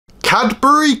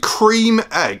Cadbury Creme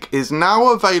Egg is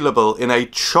now available in a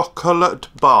chocolate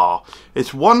bar.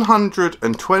 It's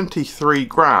 123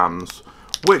 grams,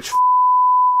 which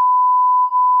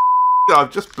I've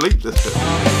just bleeped this bit.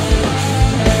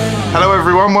 Hello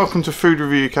everyone, welcome to Food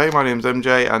Review UK. My name's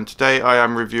MJ and today I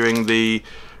am reviewing the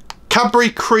Cadbury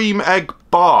Creme Egg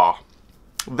Bar.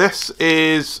 This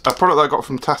is a product that I got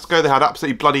from Tesco. They had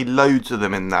absolutely bloody loads of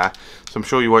them in there, so I'm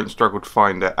sure you won't struggle to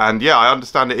find it. And yeah, I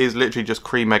understand it is literally just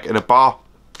cream egg in a bar.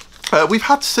 We've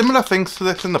had similar things to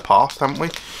this in the past, haven't we?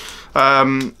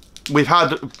 We've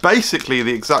had basically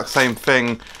the exact same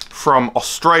thing from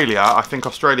Australia. I think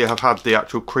Australia have had the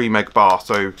actual cream egg bar.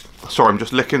 So, sorry, I'm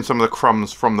just licking some of the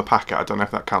crumbs from the packet. I don't know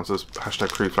if that counts as hashtag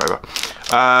crew flavour.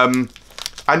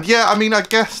 And yeah, I mean, I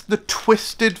guess the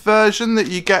twisted version that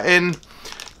you get in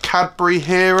Cadbury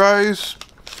Heroes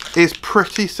is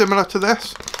pretty similar to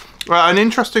this. An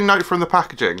interesting note from the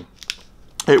packaging.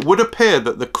 It would appear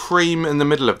that the cream in the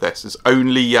middle of this is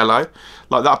only yellow.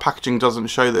 Like, that packaging doesn't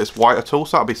show that it's white at all,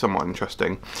 so that'll be somewhat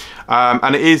interesting.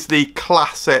 And it is the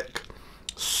classic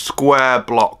square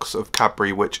blocks of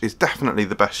Cadbury, which is definitely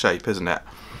the best shape, isn't it?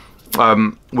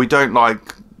 We don't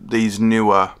like these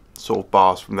newer sort of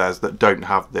bars from theirs that don't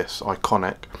have this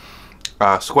iconic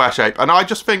square shape. And I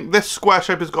just think this square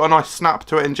shape has got a nice snap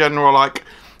to it in general. I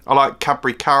like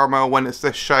Cadbury Caramel when it's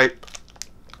this shape.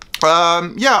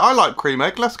 Yeah, I like cream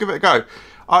egg. Let's give it a go.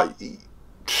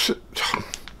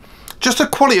 Just the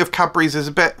quality of Cadbury's is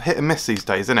a bit hit and miss these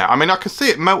days, isn't it? I mean, I can see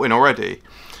it melting already.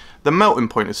 The melting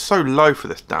point is so low for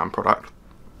this damn product.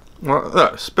 Well,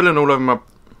 look, spilling all over my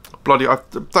bloody... I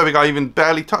don't think I even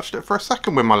barely touched it for a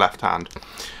second with my left hand.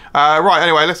 Right,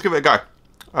 anyway, let's give it a go.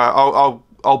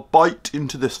 I'll bite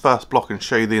into this first block and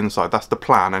show you the inside. That's the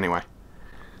plan, anyway.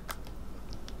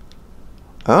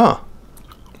 Oh.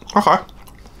 Okay.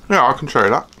 Yeah, I can show you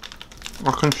that.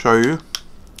 I can show you.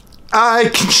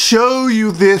 I can show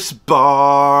you this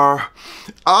bar.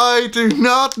 I do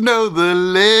not know the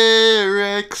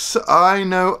lyrics. I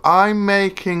know I'm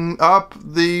making up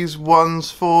these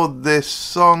ones for this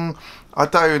song. I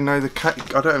don't even know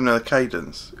the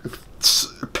cadence.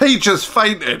 P just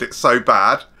fainted. It's so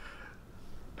bad.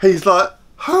 He's like,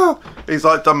 huh. He's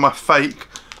like done my fake,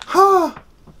 huh.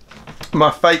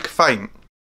 My fake faint.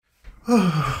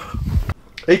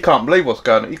 He can't believe what's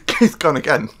going on. He's gone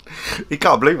again. He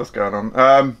can't believe what's going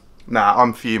on. Nah,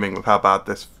 I'm fuming with how bad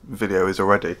this video is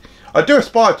already. I do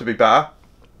aspire to be better.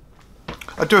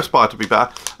 I do aspire to be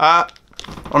better.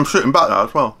 I'm shooting back now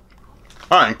as well.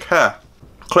 I don't care.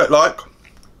 Click like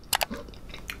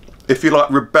if you like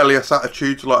rebellious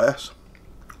attitudes like this.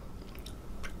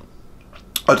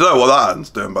 I don't know what that hand's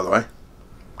doing, by the way.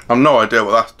 I've no idea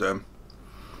what that's doing.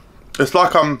 It's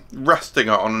like I'm resting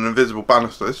it on an invisible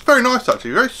banister. It's very nice,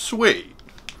 actually. Very sweet.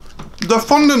 The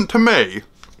fondant, to me,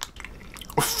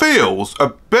 feels a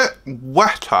bit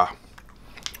wetter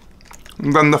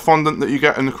than the fondant that you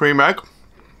get in the cream egg.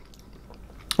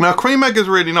 Now, cream egg is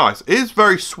really nice. It is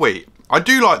very sweet. I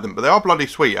do like them, but they are bloody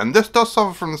sweet. And this does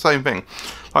suffer from the same thing.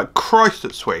 Like, Christ,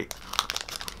 it's sweet.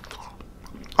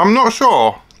 I'm not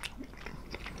sure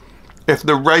if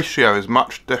the ratio is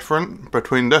much different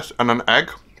between this and an egg.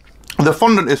 The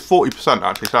fondant is 40%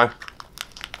 actually, so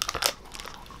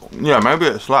yeah, maybe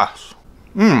it's less.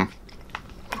 Do you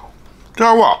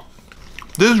know what?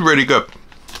 This is really good.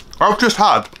 I've just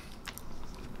had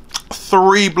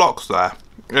 3 blocks there.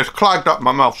 It's clogged up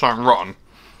my mouth, something rotten.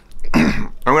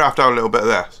 I'm gonna have to have a little bit of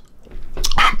this.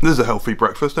 This is a healthy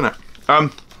breakfast, isn't it?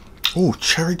 Oh,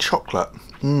 cherry chocolate.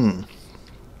 We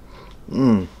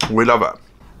love it.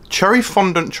 Cherry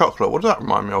fondant chocolate. What does that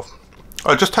remind me of?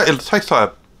 It tastes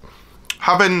like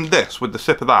having this with the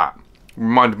sip of that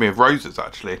reminded me of roses,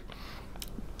 actually.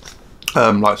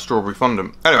 Like strawberry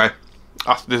fondant. Anyway,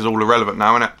 this is all irrelevant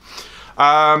now, isn't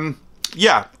it?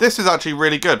 Yeah, this is actually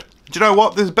really good. Do you know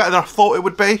what? This is better than I thought it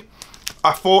would be.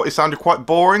 I thought it sounded quite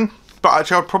boring, but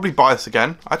actually I'd probably buy this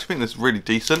again. I actually think this is really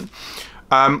decent.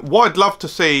 What I'd love to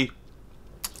see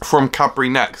from Cadbury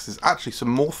next is actually some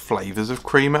more flavours of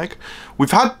cream egg.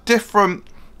 We've had different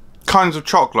kinds of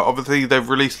chocolate. Obviously, they've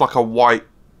released like a white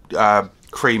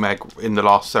cream egg in the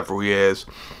last several years.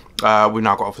 We've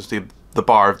now got obviously the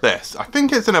bar of this. I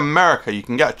think it's in America. You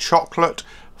can get a chocolate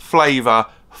flavour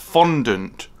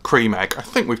fondant cream egg. I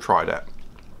think we've tried it.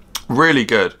 Really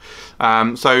good.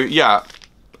 So yeah,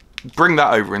 bring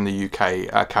that over in the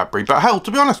UK, Cadbury. But hell,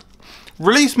 to be honest,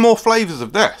 release more flavours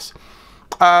of this.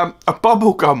 A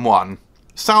bubblegum one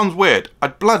sounds weird.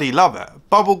 I'd bloody love it.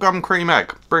 Bubblegum cream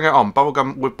egg. Bring it on.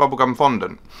 Bubblegum with bubblegum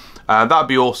fondant. That'd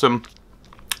be awesome.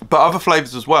 But other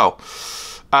flavours as well.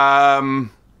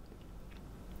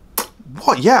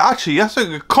 What? Yeah, actually, that's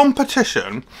a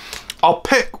competition. I'll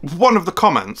pick one of the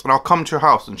comments and I'll come to your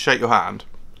house and shake your hand.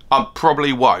 I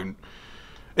probably won't.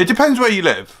 It depends where you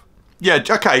live. Yeah,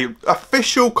 okay,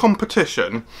 official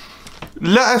competition.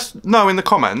 Let us know in the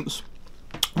comments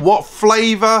what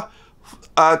flavour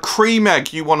cream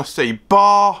egg you want to see,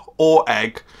 bar or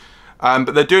egg.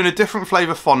 But they're doing a different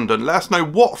flavour fondant. Let us know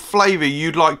what flavour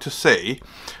you'd like to see.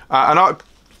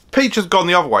 Peach has gone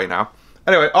the other way now.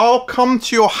 Anyway, I'll come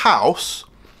to your house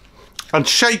and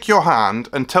shake your hand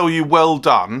and tell you well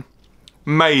done.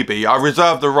 Maybe. I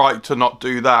reserve the right to not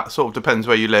do that. Sort of depends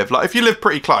where you live. Like, if you live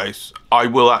pretty close, I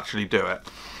will actually do it.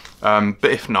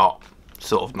 But if not,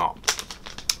 sort of not.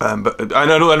 And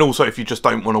also if you just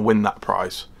don't want to win that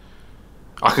prize.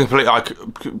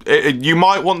 You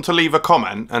might want to leave a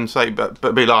comment and say, but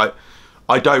be like,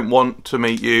 I don't want to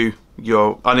meet you.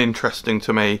 You're uninteresting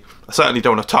to me. I certainly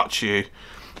don't want to touch you.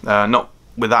 Not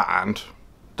with that hand.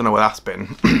 Don't know where that's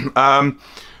been.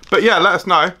 But yeah, let us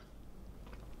know.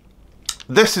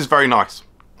 This is very nice.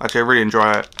 Actually, I really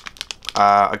enjoy it.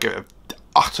 I give it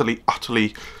a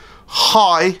utterly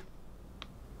high,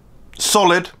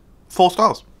 solid 4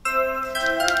 stars.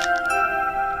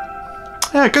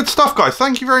 Yeah, good stuff, guys.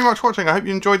 Thank you very much for watching. I hope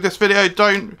you enjoyed this video.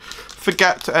 Don't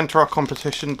forget to enter our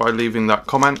competition by leaving that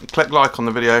comment. Click like on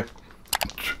the video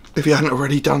if you hadn't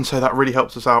already done so. That really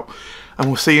helps us out. And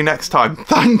we'll see you next time.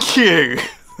 Thank you.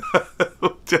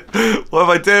 What am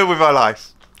I doing with my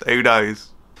life? Who knows?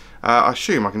 I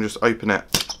assume I can just open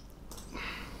it.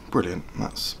 Brilliant.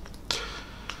 That's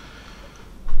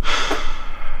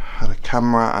had a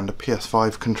camera and a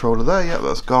PS5 controller there. Yep,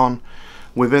 that's gone.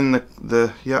 Within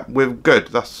yeah, we're good.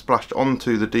 That's splashed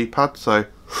onto the D-pad, so